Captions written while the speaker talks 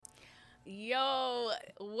Yo,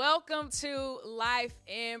 welcome to Life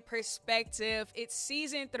in Perspective. It's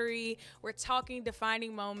season 3. We're talking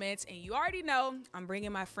defining moments, and you already know I'm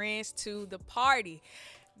bringing my friends to the party.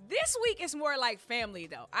 This week is more like family,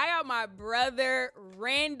 though. I got my brother,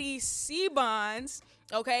 Randy Seabonds,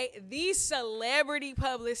 okay? The celebrity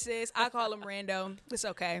publicist. I call him Rando. It's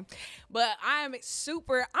okay. But I'm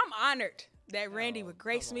honored that Randy would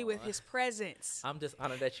grace me with his presence. I'm just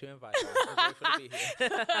honored that you invited me. I'm grateful to be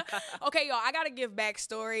here. Okay, y'all, I got to give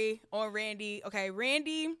backstory on Randy. Okay,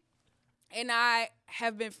 Randy and I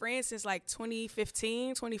have been friends since like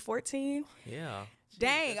 2015, 2014. Yeah.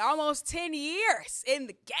 Dang, almost 10 years in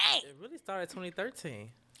the game. It really started 2013.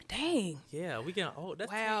 Dang. Yeah, we getting old.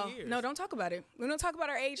 That's Wow. 10 years. No, don't talk about it. We don't talk about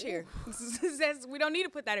our age here. We don't need to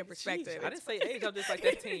put that in perspective. Jeez, I didn't say age. I'm just like,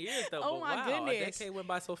 that's 10 years, though. Oh, but my wow, goodness. A decade went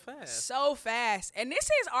by so fast. So fast. And this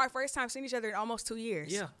is our first time seeing each other in almost 2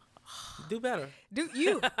 years. Yeah. Do better. You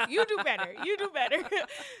do better. You do better.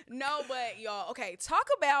 No, but y'all, okay, talk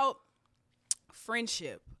about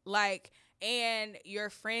friendship. Like, and your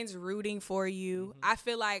friends rooting for you. Mm-hmm. I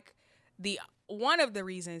feel like the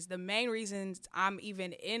main reasons I'm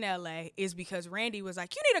even in LA is because Randy was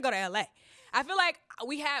like, you need to go to LA. I feel like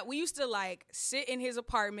we used to like sit in his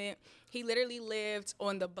apartment. He literally lived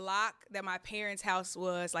on the block that my parents' house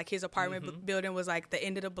was. Like his apartment building was like the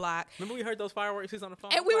end of the block. Remember we heard those fireworks? He was on the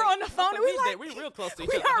phone. And we were on the phone and we like, we real close to each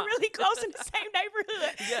other. We are really close in the same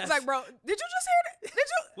neighborhood. Yes. It's like, bro, did you just hear that? Did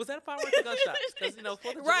you? Was that a fireworks or gunshots? Because,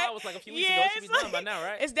 4th of July was like a few weeks ago. It should be done by now,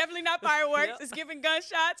 right? It's definitely not fireworks. Yep. It's giving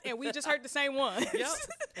gunshots, and we just heard the same one. Yep.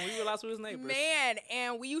 And we realized we was neighbors. Man,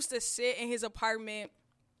 and we used to sit in his apartment,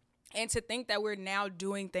 and to think that we're now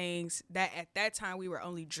doing things that at that time we were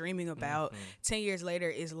only dreaming about 10 years later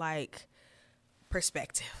is like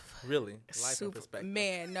perspective. Really? Life in perspective.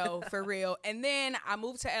 Man, no, for real. And then I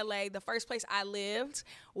moved to LA. The first place I lived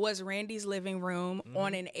was Randy's living room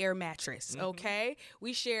on an air mattress, okay?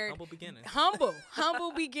 We shared... Humble beginnings.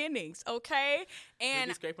 Humble beginnings, okay? And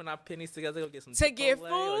we scraping our pennies together, go get some to get Chipotle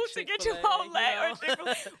food, or to get Chick-fil-A, Chipotle or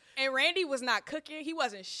Chick-fil-A. And Randy was not cooking. He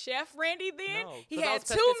wasn't Chef Randy then. No, he 'cause I had was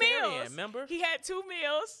 2 pescatarian, meals. remember? He had 2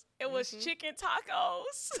 meals. It was chicken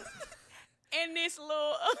tacos. And this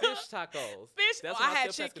little fish tacos. Fish. That's I when had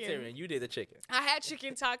was still chicken. pescatarian. You did the chicken. I had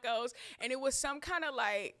chicken tacos, and it was some kind of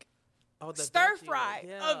like The stir veggie fry,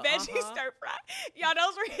 one. a veggie stir fry. Y'all,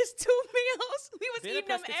 those were his 2 meals. We was Being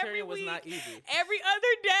eating a them every pescatarian was week, not easy. every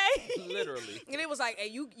other day, Literally. And it was like, hey,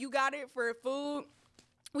 you got it for food.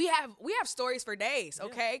 We have stories for days.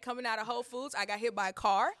 Okay, coming out of Whole Foods, I got hit by a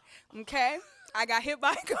car. Okay. I got hit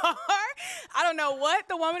by a car. I don't know what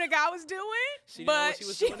the woman or guy was doing, but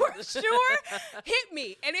she for sure hit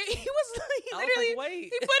me. And he literally, like, wait.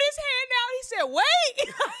 he put his hand out. He said,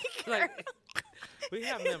 wait. Like, we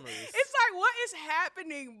have memories. It's like, what is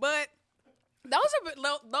happening? But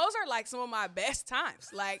those are like some of my best times.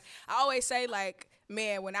 Like, I always say, like,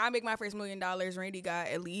 man, when I make my first $1 million, Randy got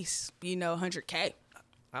at least, $100K.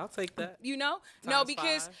 I'll take that. No,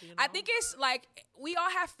 because 5, I think it's like we all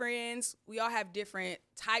have friends. We all have different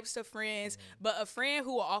types of friends. But a friend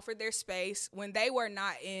who will offer their space when they were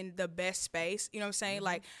not in the best space, you know what I'm saying?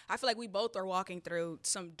 Like, I feel like we both are walking through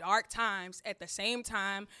some dark times at the same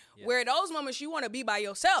time where those moments you want to be by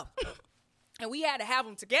yourself. And we had to have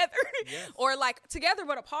them together or like together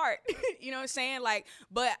but apart. You know what I'm saying? Like,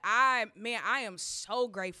 but I am so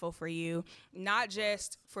grateful for you, not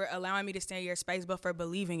just for allowing me to stay in your space, but for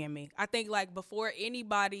believing in me. I think like before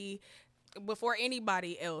anybody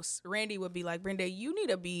else, Randy would be like, Brenda, you need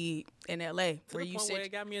to be in LA where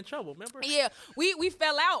it got me in trouble, remember? Yeah, we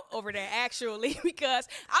fell out over that actually because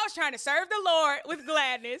I was trying to serve the Lord with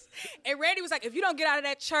gladness. And Randy was like, if you don't get out of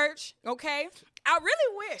that church, okay, I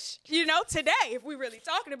really wish, today, if we really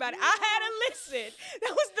talking about it, I had to listen. That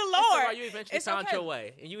was the Lord. So you eventually found your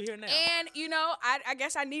way, and you here now. And, I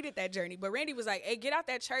guess I needed that journey. But Randy was like, hey, get out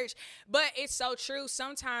that church. But it's so true.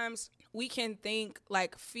 Sometimes we can think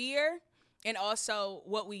like fear and also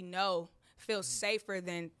what we know feels safer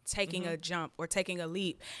than taking a jump or taking a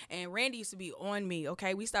leap. And Randy used to be on me,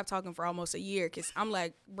 okay? We stopped talking for almost a year because I'm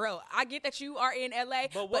like, bro, I get that you are in LA.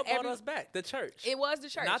 But what brought us back? The church. It was the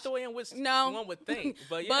church. Not the way in which one would think,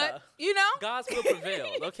 but yeah. But, God's will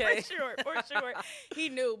prevailed, okay? For sure. He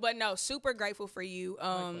knew. But no, super grateful for you.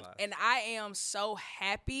 And I am so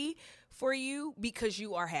happy for you because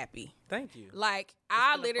you are happy. Thank you. Like,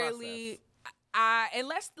 I literally... and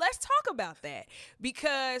let's talk about that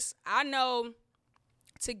because I know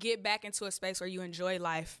to get back into a space where you enjoy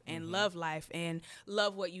life and love life and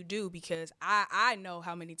love what you do because I know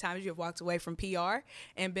how many times you have walked away from PR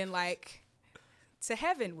and been like, to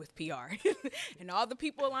heaven with PR and all the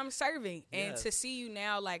people I'm serving. And to see you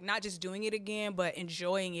now, like, not just doing it again, but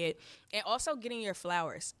enjoying it and also getting your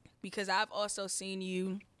flowers, because I've also seen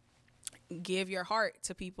you give your heart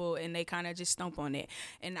to people and they kind of just stomp on it.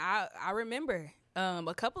 And I remember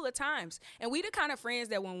a couple of times, and we the kind of friends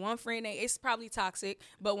that when one friend ain't, it's probably toxic,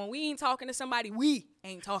 but when we ain't talking to somebody, we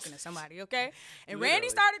ain't talking to somebody, okay? And literally, Randy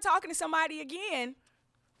started talking to somebody again,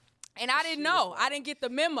 and I didn't know. I didn't get the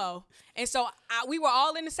memo. And so we were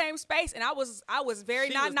all in the same space, and I was very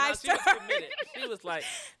not nice to her. She was like,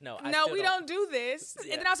 no, we don't do this.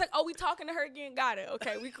 Yeah. And then I was like, oh, we talking to her again? Got it.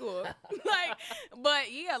 Okay, we cool.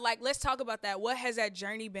 But yeah, like, let's talk about that. What has that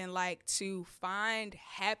journey been like to find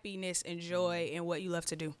happiness and joy in what you love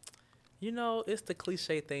to do? You know, it's the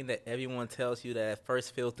cliche thing that everyone tells you that at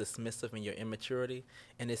first feels dismissive in your immaturity,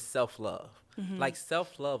 and it's self-love. Mm-hmm. Like,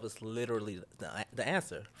 self-love is literally the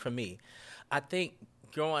answer for me. I think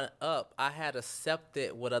growing up, I had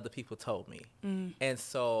accepted what other people told me. Mm. And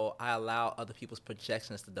so I allowed other people's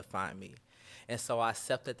projections to define me. And so I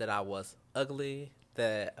accepted that I was ugly,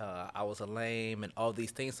 that I was a lame, and all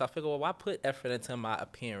these things. So I figured, well, why put effort into my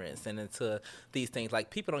appearance and into these things? Like,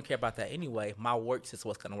 people don't care about that anyway. My works is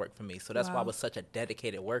what's going to work for me. So that's why I was such a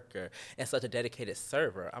dedicated worker and such a dedicated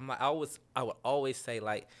server. I'm like, I would always say,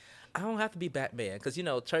 like, I don't have to be Batman, because, you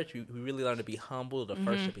know, church, we really learn to be humble. The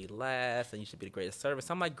first should be last, and you should be the greatest servant.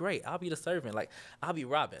 So I'm like, great, I'll be the servant. Like, I'll be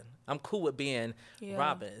Robin. I'm cool with being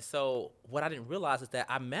Robin. So what I didn't realize is that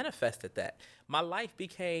I manifested that. My life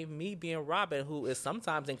became me being Robin, who is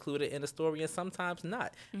sometimes included in the story and sometimes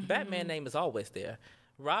not. Batman name is always there.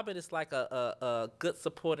 Robin is like a good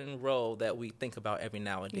supporting role that we think about every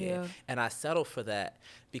now and then. Yeah. And I settled for that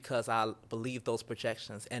because I believe those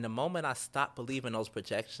projections. And the moment I stopped believing those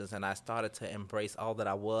projections and I started to embrace all that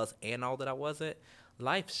I was and all that I wasn't,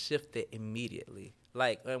 life shifted immediately.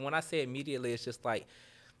 Like, and when I say immediately, it's just like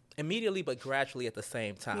immediately but gradually at the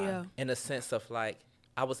same time. Yeah. In the sense of, like,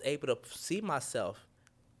 I was able to see myself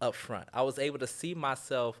up front. I was able to see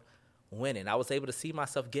myself winning. I was able to see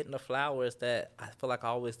myself getting the flowers that I feel like I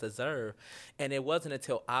always deserve. And it wasn't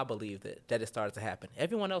until I believed it that it started to happen.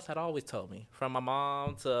 Everyone else had always told me, from my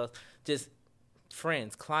mom to just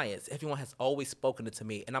friends, clients, everyone has always spoken it to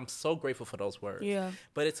me. And I'm so grateful for those words. Yeah.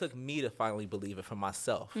 But it took me to finally believe it for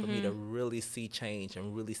myself, for me to really see change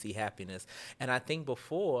and really see happiness. And I think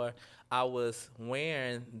before, I was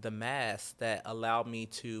wearing the mask that allowed me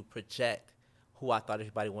to project who I thought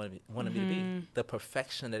everybody wanted me to be, the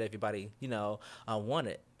perfection that everybody,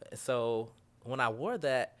 wanted. So when I wore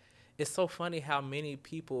that, it's so funny how many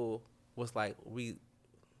people was like, we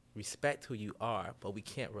respect who you are, but we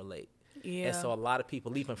can't relate. Yeah. And so a lot of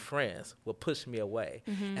people, even friends, will push me away.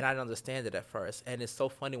 And I didn't understand it at first. And it's so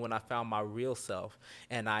funny when I found my real self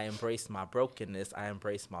and I embraced my brokenness, I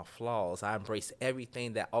embraced my flaws, I embraced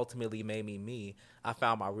everything that ultimately made me me. I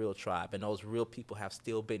found my real tribe, and those real people have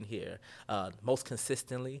still been here most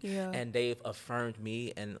consistently. Yeah. And they've affirmed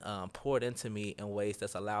me and poured into me in ways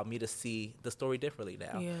that's allowed me to see the story differently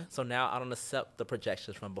now. Yeah. So now I don't accept the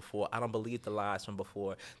projections from before. I don't believe the lies from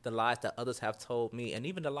before, the lies that others have told me, and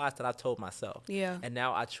even the lies that I've told myself. Yeah. And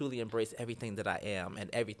now I truly embrace everything that I am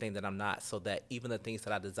and everything that I'm not, so that even the things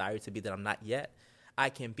that I desire to be that I'm not yet, I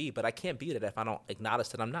can be. But I can't be that if I don't acknowledge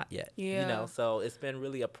that I'm not yet. Yeah. So it's been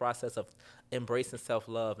really a process of embracing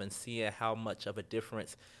self-love and seeing how much of a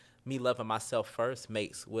difference me loving myself first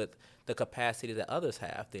makes with the capacity that others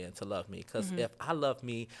have then to love me. Because if I love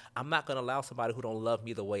me, I'm not going to allow somebody who don't love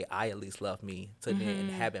me the way I at least love me to then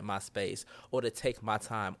inhabit my space or to take my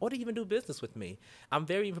time or to even do business with me. I'm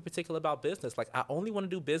very even particular about business. Like, I only want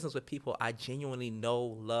to do business with people I genuinely know,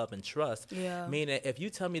 love, and trust. Yeah. Meaning, if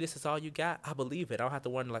you tell me this is all you got, I believe it. I don't have to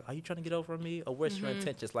wonder, like, are you trying to get over on me, or what's your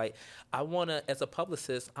intentions? Like, I want to, as a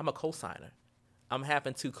publicist, I'm a co-signer. I'm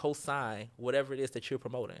having to co-sign whatever it is that you're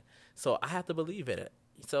promoting. So I have to believe in it.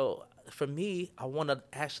 So for me, I want to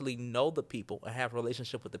actually know the people and have a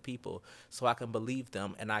relationship with the people so I can believe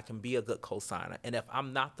them and I can be a good co-signer. And if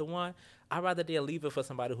I'm not the one, I'd rather they leave it for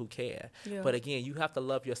somebody who can. Yeah. But again, you have to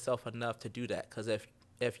love yourself enough to do that, because if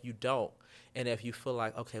you don't, and if you feel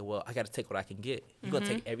like, okay, well, I got to take what I can get, you're going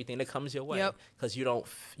to take everything that comes your way, because you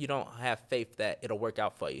don't have faith that it'll work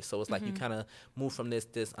out for you. So it's like you kind of move from this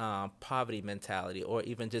poverty mentality, or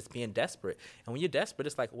even just being desperate. And when you're desperate,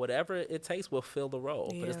 it's like whatever it takes will fill the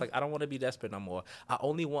role. Yeah. But it's like, I don't want to be desperate no more. I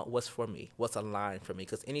only want what's for me, what's aligned for me,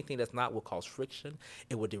 because anything that's not will cause friction.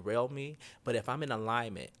 It will derail me. But if I'm in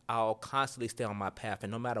alignment, I'll constantly stay on my path,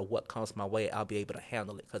 and no matter what comes my way, I'll be able to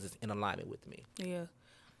handle it because it's in alignment with me. Yeah.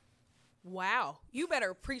 Wow, you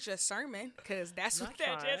better preach a sermon, because that's what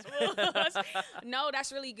that trying. just was. No,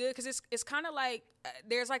 that's really good, because it's kind of like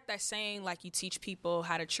there's like that saying, like, you teach people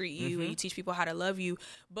how to treat you and you teach people how to love you.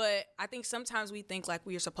 But I think sometimes we think like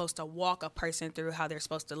we are supposed to walk a person through how they're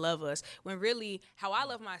supposed to love us, when really how I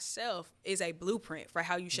love myself is a blueprint for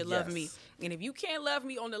how you should love me. And if you can't love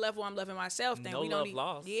me on the level I'm loving myself, then No we don't love need.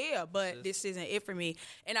 lost. Yeah, but this isn't it for me.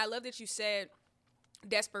 And I love that you said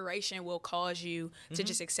desperation will cause you to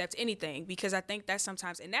just accept anything, because I think that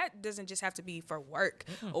sometimes, and that doesn't just have to be for work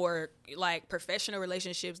or like professional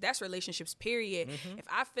relationships, that's relationships period. If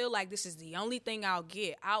I feel like this is the only thing I'll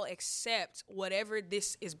get, I'll accept whatever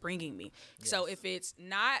this is bringing me. So if it's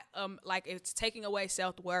not like it's taking away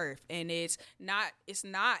self-worth, and it's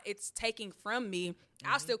taking from me,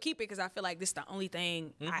 I'll still keep it, because I feel like this is the only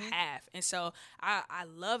thing I have. And so I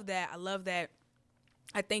love that.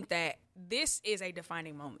 I think that this is a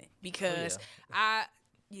defining moment, because I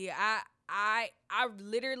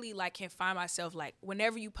literally like can find myself like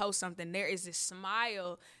whenever you post something, there is this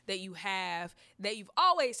smile that you have that you've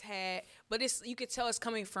always had, but you could tell it's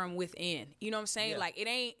coming from within. You know what I'm saying? Like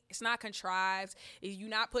it's not contrived. You're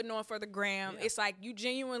not putting on for the gram. It's like you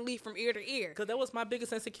genuinely from ear to ear. Because that was my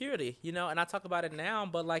biggest insecurity, and I talk about it now,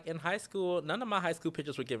 but like in high school, none of my high school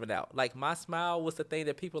pictures were given out. Like my smile was the thing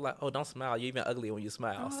that people like, oh, don't smile. You're even ugly when you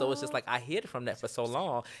smile. So it's just like I hid from that for so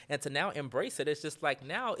long, and to now embrace it, it's just like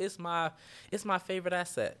now it's my favorite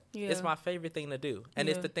asset. It's my favorite thing to do, and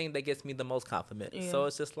it's the thing that gets me the most compliment. So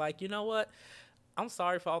it's just like, you know what? I'm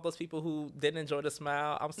sorry for all those people who didn't enjoy the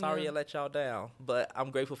smile. I'm sorry I let y'all down, but I'm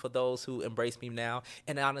grateful for those who embrace me now.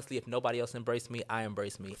 And honestly, if nobody else embraced me, I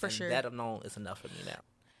embrace me. For sure. That alone is enough for me now.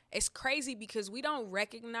 It's crazy because we don't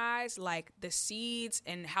recognize like the seeds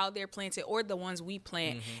and how they're planted, or the ones we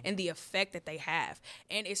plant and the effect that they have.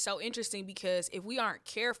 And it's so interesting because if we aren't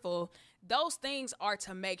careful, those things are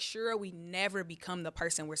to make sure we never become the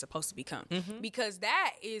person we're supposed to become, because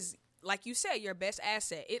that is, like you said, your best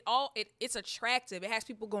asset. It's attractive. It has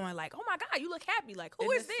people going like, "Oh my God, you look happy!" Like,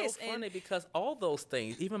 who is this? It's so funny because all those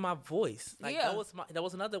things, even my voice, like that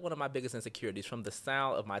was another one of my biggest insecurities, from the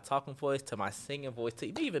sound of my talking voice to my singing voice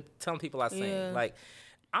to even telling people I sing. Like,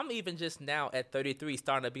 I'm even just now at 33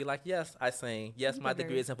 starting to be like, yes, I sing. Yes, my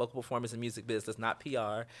degree is in vocal performance and music business, not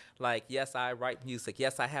PR. Like, yes, I write music.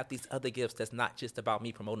 Yes, I have these other gifts that's not just about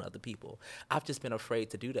me promoting other people. I've just been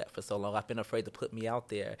afraid to do that for so long. I've been afraid to put me out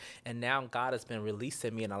there. And now God has been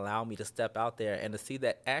releasing me and allowing me to step out there and to see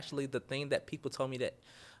that actually the thing that people told me that,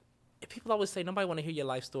 people always say nobody want to hear your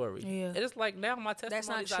life story. And it's like now my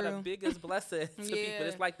testimonies are the biggest blessing to people.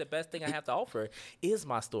 It's like the best thing I have to offer is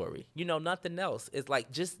my story. Nothing else. It's like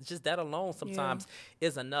just that alone sometimes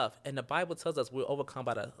is enough. And the Bible tells us we're overcome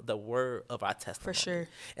by the word of our testimony. For sure.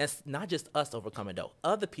 And it's not just us overcoming though.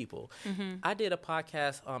 Other people. I did a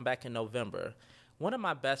podcast back in November. One of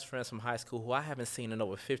my best friends from high school, who I haven't seen in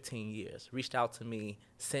over 15 years, reached out to me,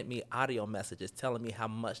 sent me audio messages telling me how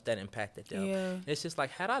much that impacted them. It's just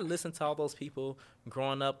like, had I listened to all those people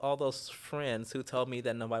growing up, all those friends who told me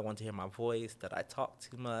that nobody wanted to hear my voice, that I talk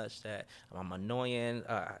too much, that I'm annoying,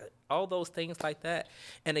 all those things like that.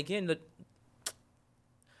 And again,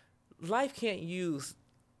 life can't use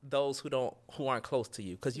those who aren't close to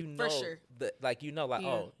you, because For sure.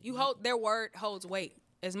 Their word holds weight.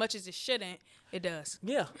 As much as it shouldn't, it does.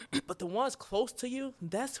 Yeah, but the ones close to you,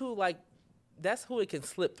 that's who it can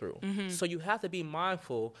slip through. So you have to be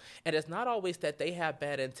mindful, and it's not always that they have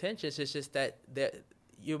bad intentions. It's just that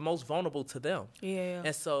you're most vulnerable to them.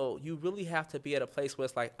 And so you really have to be at a place where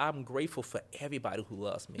it's like, I'm grateful for everybody who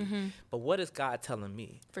loves me. But what is God telling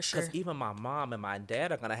me? For sure. Because even my mom and my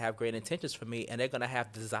dad are going to have great intentions for me, and they're going to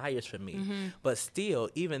have desires for me. But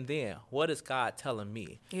still, even then, what is God telling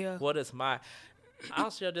me? What is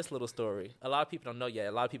I'll share this little story. A lot of people don't know yet.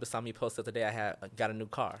 A lot of people saw me post the other day I got a new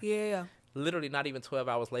car. Literally not even 12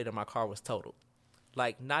 hours later, my car was totaled.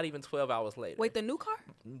 Like, not even 12 hours later. Wait, the new car?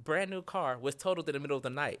 Brand new car was totaled in the middle of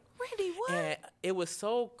the night. Randy, what? And it was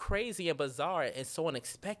so crazy and bizarre and so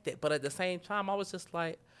unexpected. But at the same time, I was just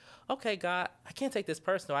like, okay, God, I can't take this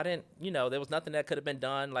personal. I didn't, there was nothing that could have been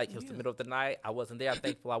done. Like, it was the middle of the night. I wasn't there. I'm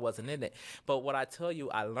thankful I wasn't in it. But what I tell you,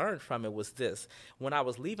 I learned from it was this. When I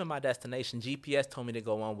was leaving my destination, GPS told me to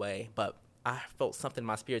go one way, but I felt something in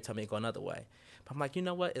my spirit tell me to go another way. But I'm like, you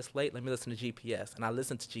know what? It's late. Let me listen to GPS. And I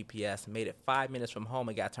listened to GPS, made it 5 minutes from home,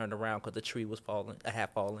 and got turned around because the tree was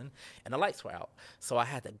had fallen, and the lights were out. So I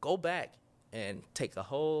had to go back and take a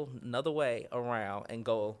whole another way around and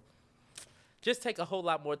just take a whole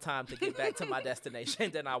lot more time to get back to my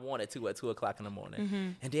destination than I wanted to at 2 o'clock in the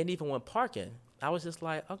morning. And then even when parking, I was just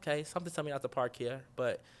like, okay, something told me not to park here,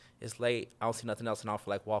 but it's late. I don't see nothing else, and I don't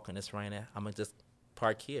feel like walking. It's raining. I'm going to just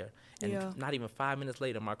park here. And not even 5 minutes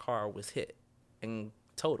later, my car was hit and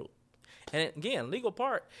totaled. And again, legal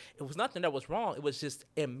part, it was nothing that was wrong. It was just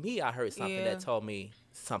in me, I heard something that told me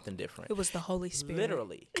something different. It was the Holy Spirit.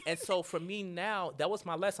 Literally. And so for me now, that was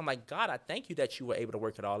my lesson. I'm like, God, I thank you that you were able to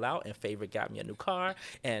work it all out, and Favor got me a new car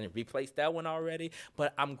and replaced that one already.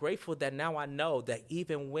 But I'm grateful that now I know that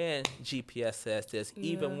even when GPS says this,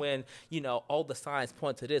 even when, you know, all the signs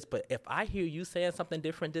point to this, but if I hear you saying something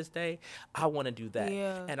different this day, I want to do that.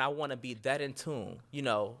 Yeah. And I want to be that in tune, you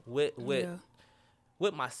know, with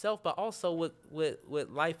myself, but also with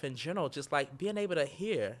life in general, just like being able to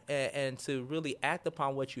hear and to really act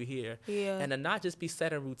upon what you hear, and to not just be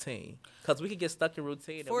set in routine, because we can get stuck in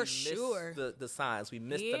routine and we miss the signs, we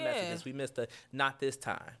miss the messages, we miss the not this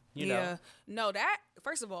time, you know? No, that,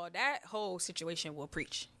 first of all, that whole situation will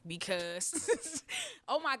preach, because,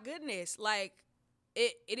 oh my goodness, like,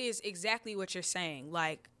 it is exactly what you're saying,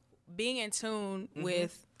 like, being in tune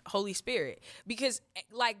with Holy Spirit, because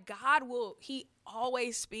like God will, he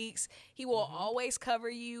always speaks, he will always cover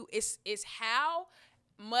you. It's how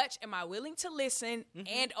much am I willing to listen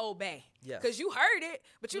and obey? Because you heard it,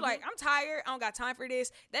 but you're like, I'm tired, I don't got time for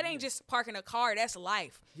this. That ain't just parking a car, that's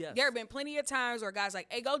life. There have been plenty of times where God's like,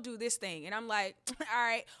 hey, go do this thing, and I'm like, all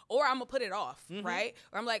right, or I'm gonna put it off, right?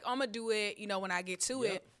 Or I'm like, I'm gonna do it, you know, when I get to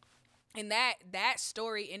it. And that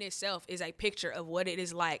story in itself is a picture of what it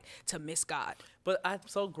is like to miss God. But I'm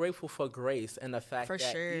so grateful for grace and the fact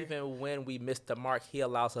that even when we miss the mark, he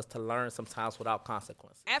allows us to learn sometimes without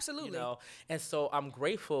consequences. Absolutely. You know? And so I'm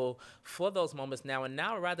grateful for those moments now. And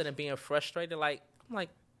now, rather than being frustrated, like, I'm like,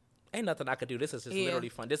 ain't nothing I could do. This is just literally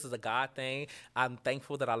fun. This is a God thing. I'm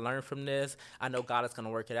thankful that I learned from this. I know God is going to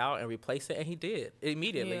work it out and replace it. And he did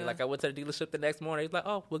immediately. Like, I went to the dealership the next morning. He's like,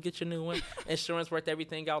 oh, we'll get you a new one. Insurance worked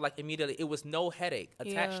everything out. Like, immediately. It was no headache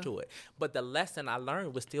attached to it. But the lesson I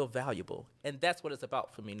learned was still valuable. And that's what it's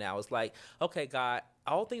about for me now. It's like, okay, God,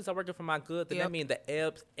 all things are working for my good. Then that means the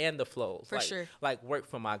ebbs and the flows. Like work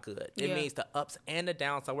for my good. It means the ups and the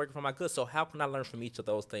downs are working for my good. So how can I learn from each of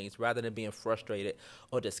those things rather than being frustrated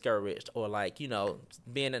or discouraged or like, you know,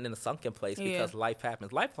 being in a sunken place because life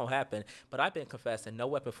happens. Life don't happen, but I've been confessing no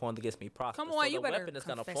weapon formed against me prosper. Come on, so you better the weapon is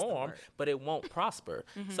going to form, but it won't prosper.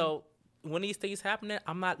 So when these things happening,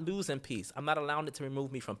 I'm not losing peace. I'm not allowing it to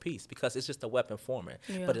remove me from peace because it's just a weapon forming,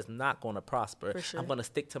 but it's not going to prosper. I'm going to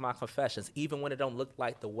stick to my confessions, even when it don't look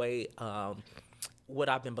like the way what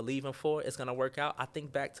I've been believing for is going to work out. I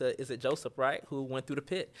think back to, is it Joseph, right, who went through the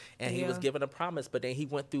pit and he was given a promise, but then he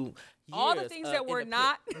went through all the things that were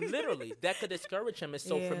not literally that could discourage him. And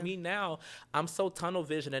so for me now, I'm so tunnel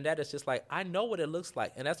vision, and that is just like, I know what it looks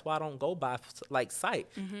like, and that's why I don't go by like sight.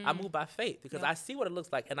 I move by faith because I see what it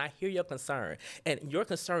looks like, and I hear your concern, and your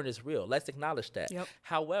concern is real. Let's acknowledge that.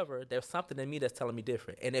 However, there's something in me that's telling me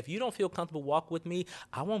different, and if you don't feel comfortable walk with me,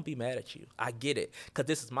 I won't be mad at you. I get it, because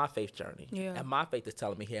this is my faith journey, and my faith is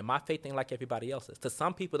telling me here. My faith ain't like everybody else's. To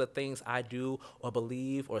some people, the things I do or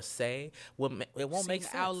believe or say, it won't make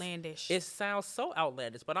sense. Outlandish. It sounds so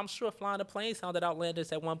outlandish, but I'm sure flying a plane sounded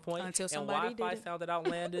outlandish at one point. Until somebody and Wi-Fi did it. sounded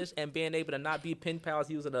outlandish, and being able to not be pen pals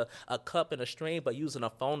using a cup and a string, but using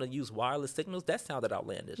a phone and use wireless signals, that sounded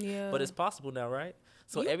outlandish. But it's possible now, right?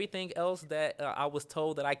 So everything else that I was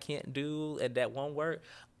told that I can't do and that won't work,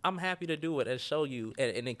 I'm happy to do it and show you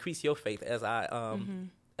and increase your faith as I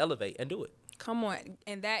elevate and do it. Come on.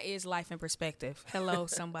 And that is life in perspective. Hello,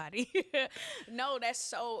 somebody. No, that's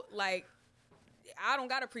so, like, I don't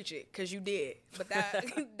gotta preach it because you did, but that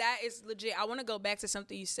that is legit. I want to go back to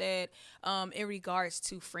something you said in regards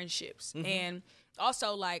to friendships and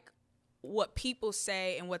also like what people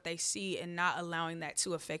say and what they see and not allowing that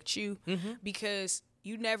to affect you because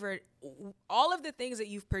you never, all of the things that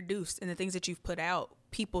you've produced and the things that you've put out,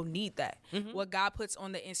 people need that. What God puts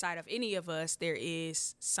on the inside of any of us, there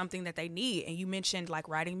is something that they need. And you mentioned like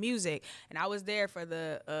writing music, and I was there for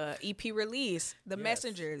the EP release, The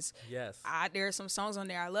Messengers. There are some songs on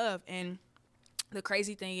there I love. And the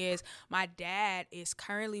crazy thing is my dad is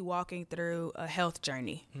currently walking through a health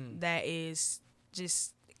journey that is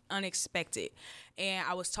just unexpected. And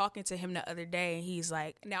I was talking to him the other day, and he's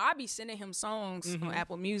like, now I be sending him songs on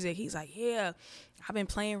Apple Music. He's like, yeah, I've been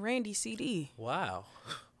playing Randy's CD. Wow.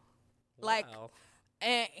 Like,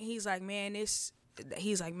 and he's like, man,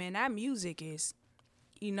 that music is,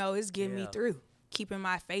 you know, it's getting me through, keeping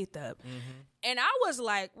my faith up. And I was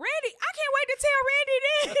like, Randy, I can't wait to tell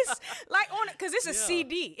Randy this. Like, because it's a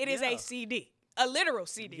CD. It is a CD. A literal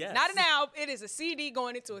CD, not an album. It is a CD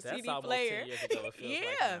going into a CD player. 10 years ago, it feels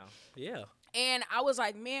like now. And I was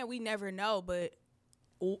like, man, we never know. But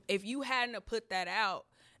if you hadn't have put that out,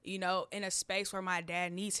 you know, in a space where my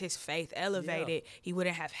dad needs his faith elevated, he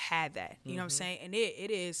wouldn't have had that. You know what I'm saying? And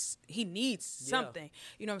it is, he needs something.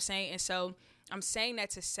 You know what I'm saying? And so I'm saying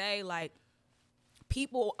that to say, like,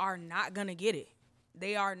 people are not going to get it.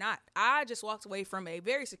 They are not. I just walked away from a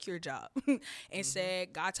very secure job and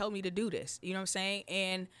said, God told me to do this. You know what I'm saying?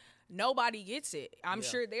 And nobody gets it. I'm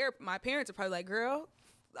sure my parents are probably like, girl,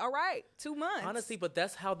 all right, 2 months. Honestly, but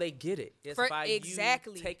that's how they get it. It's by you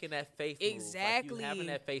taking that faith move. Like, you having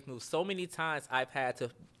that faith move. So many times I've had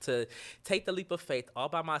to take the leap of faith all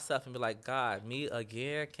by myself and be like, God, me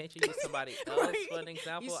again? Can't you use somebody else for an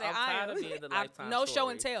example? Say, I'm tired of being the lifetime no story. show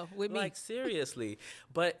and tell with me. Like, seriously.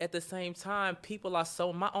 But at the same time, people are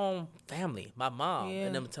so, my own family, my mom,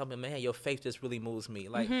 and them tell me, man, your faith just really moves me.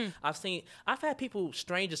 Like, I've had people,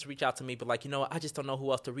 strangers, reach out to me, but like, you know, I just don't know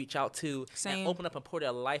who else to reach out to. Same. And open up and pour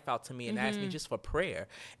their life out to me and ask me just for prayer.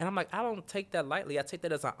 And I'm like, I don't take that lightly. I take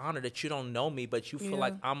that as an honor that you don't know me, but you feel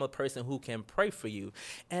like I'm a person who can pray for you.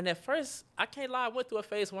 And at first, I can't lie, I went through a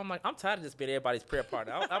phase where I'm like, I'm tired of just being everybody's prayer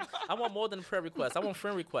partner. I want more than a prayer request. I want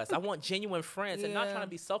friend requests. I want genuine friends, and not trying to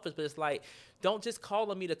be selfish, but it's like, don't just call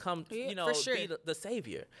on me to come, you know, be the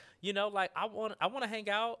savior. You know, like, I want to hang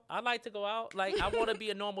out. I like to go out. Like, I want to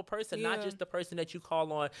be a normal person, not just the person that you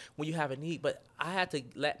call on when you have a need. But I had to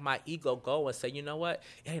let my ego go and say, you know what?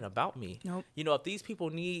 It ain't about me. Nope. You know, if these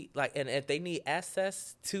people need, like, and if they need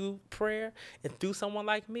access to prayer and through someone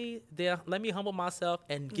like me, then let me humble myself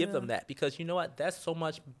and give them that. Because you know what? That's so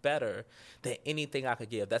much better than anything I could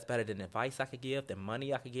give. That's better than advice I could give, than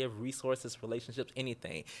money I could give, resources, relationships,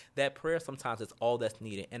 anything. That prayer sometimes is all that's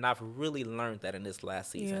needed. And I've really learned that in this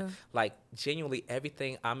last season. Like, genuinely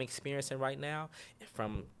everything I'm experiencing right now,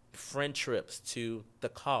 from friend trips to the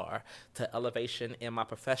car to elevation in my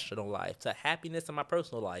professional life to happiness in my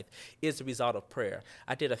personal life, is the result of prayer.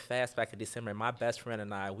 I did a fast back in December, and my best friend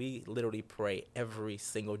and I, we literally pray every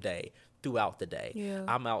single day throughout the day.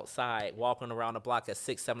 I'm outside walking around the block at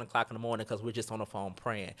 6, 7 o'clock in the morning because we're just on the phone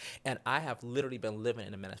praying. And I have literally been living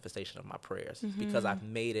in the manifestation of my prayers because I've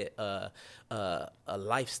made it a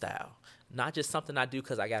lifestyle, not just something I do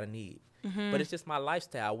because I got a need. But it's just my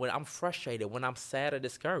lifestyle. When I'm frustrated, when I'm sad or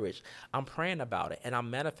discouraged, I'm praying about it and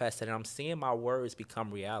I'm manifesting, and I'm seeing my words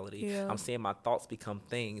become reality. I'm seeing my thoughts become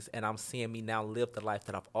things, and I'm seeing me now live the life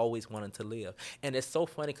that I've always wanted to live. And it's so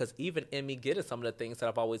funny because even in me getting some of the things that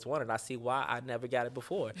I've always wanted, I see why I never got it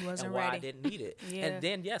before and why I didn't need it. And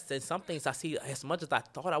then, yes, in some things I see, as much as I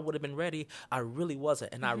thought I would have been ready, I really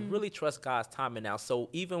wasn't. And I really trust God's timing now. So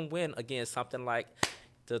even when, again, something like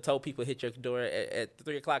to told people hit your door at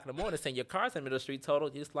 3 o'clock in the morning saying your car's in the middle of the street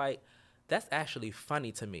totaled, it's like, that's actually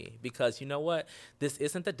funny to me, because you know what? This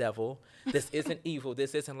isn't the devil. This isn't evil.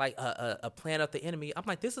 This isn't like a plan of the enemy. I'm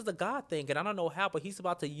like, this is a God thing, and I don't know how, but he's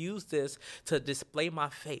about to use this to display my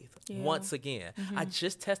faith once again. I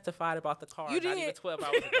just testified about the car not even 12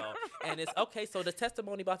 hours ago. And it's okay, so the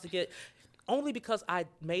testimony about to get, only because I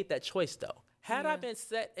made that choice, though. Had I been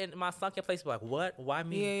set in my sunken place, like, what? Why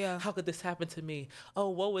me? How could this happen to me? Oh,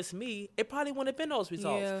 woe is me. It probably wouldn't have been those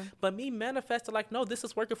results. But me manifested like, no, this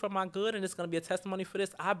is working for my good, and it's going to be a testimony for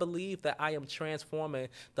this. I believe that I am transforming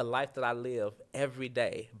the life that I live every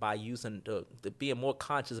day by using the being more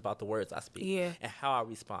conscious about the words I speak and how I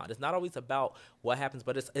respond. It's not always about what happens,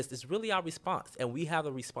 but it's really our response. And we have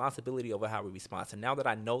a responsibility over how we respond. And now that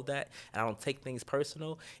I know that, and I don't take things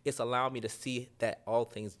personal, it's allowed me to see that all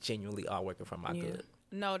things genuinely are working for my good.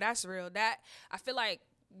 No, that's real. That, I feel like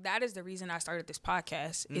that is the reason I started this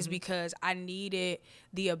podcast, is because I needed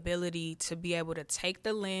the ability to be able to take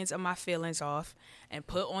the lens of my feelings off and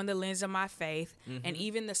put on the lens of my faith, and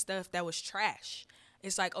even the stuff that was trash.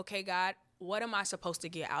 It's like, okay, God, what am I supposed to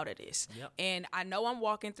get out of this? And I know I'm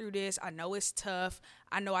walking through this. I know it's tough.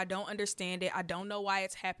 I know I don't understand it. I don't know why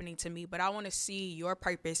it's happening to me, but I want to see your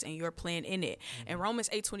purpose and your plan in it. And Romans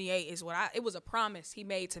 8:28 is it was a promise he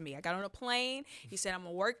made to me. I got on a plane. He said, I'm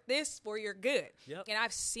going to work this for your good. And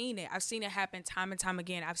I've seen it. I've seen it happen time and time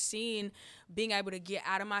again. I've seen being able to get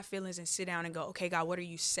out of my feelings and sit down and go, okay, God, what are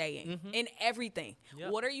you saying in everything?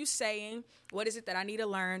 What are you saying? What is it that I need to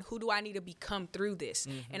learn? Who do I need to become through this?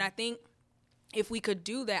 And I think if we could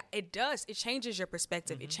do that, it changes your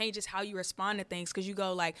perspective. It changes how you respond to things, because you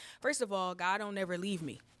go like, first of all, God don't never leave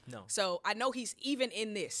me. No. So I know he's even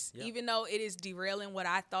in this, even though it is derailing what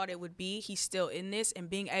I thought it would be, he's still in this, and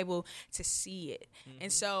being able to see it. And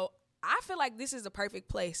so I feel like this is the perfect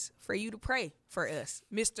place for you to pray for us,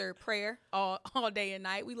 Mr. Prayer, all day and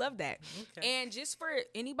night. We love that. And just for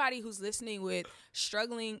anybody who's listening with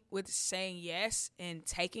struggling with saying yes and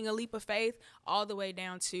taking a leap of faith, all the way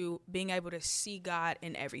down to being able to see God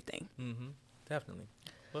in everything. Definitely.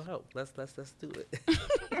 Well, let's do it.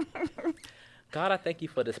 God, I thank you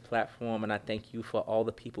for this platform, and I thank you for all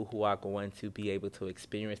the people who are going to be able to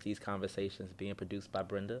experience these conversations being produced by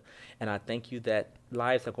Brenda. And I thank you that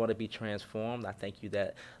lives are going to be transformed. I thank you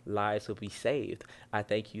that lives will be saved. I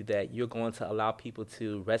thank you that you're going to allow people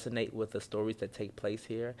to resonate with the stories that take place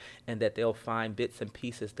here, and that they'll find bits and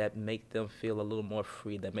pieces that make them feel a little more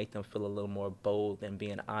free, that make them feel a little more bold and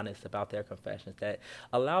being honest about their confessions, that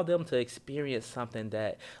allow them to experience something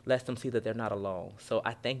that lets them see that they're not alone. So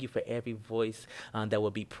I thank you for every voice that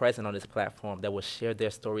will be present on this platform, that will share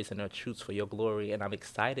their stories and their truths for your glory. And I'm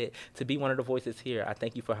excited to be one of the voices here. I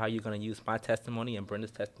thank you for how you're going to use my testimony and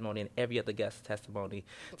Brenda's testimony and every other guest's testimony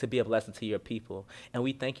to be a blessing to your people. And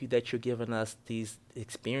we thank you that you're giving us these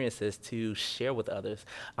experiences to share with others.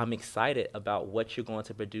 I'm excited about what you're going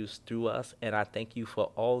to produce through us. And I thank you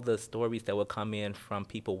for all the stories that will come in from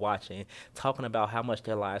people watching, talking about how much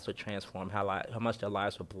their lives were transformed, how much their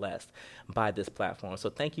lives were blessed by this platform.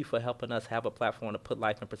 So thank you for helping us have a platform to put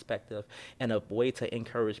life in perspective and a way to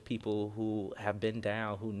encourage people who have been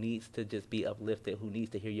down, who needs to just be uplifted, who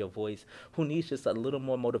needs to hear your voice, who needs just a little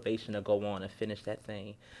more motivation to go on and finish that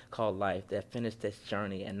thing called life, that finish this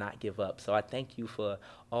journey and not give up. So I thank you for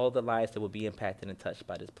all the lives that will be impacted and touched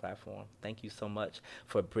by this platform. Thank you so much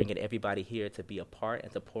for bringing everybody here to be a part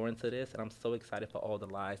and to pour into this. And I'm so excited for all the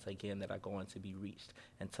lives, again, that are going to be reached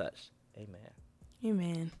and touched. Amen.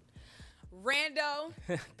 Amen. Rando,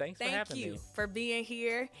 Thank you for being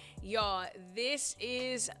here. Y'all, this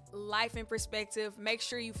is Life in Perspective. Make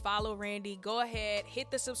sure you follow Randy. Go ahead, hit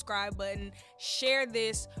the subscribe button, share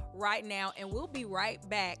this right now, and we'll be right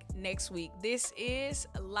back next week. This is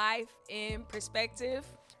Life in Perspective.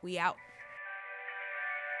 We out.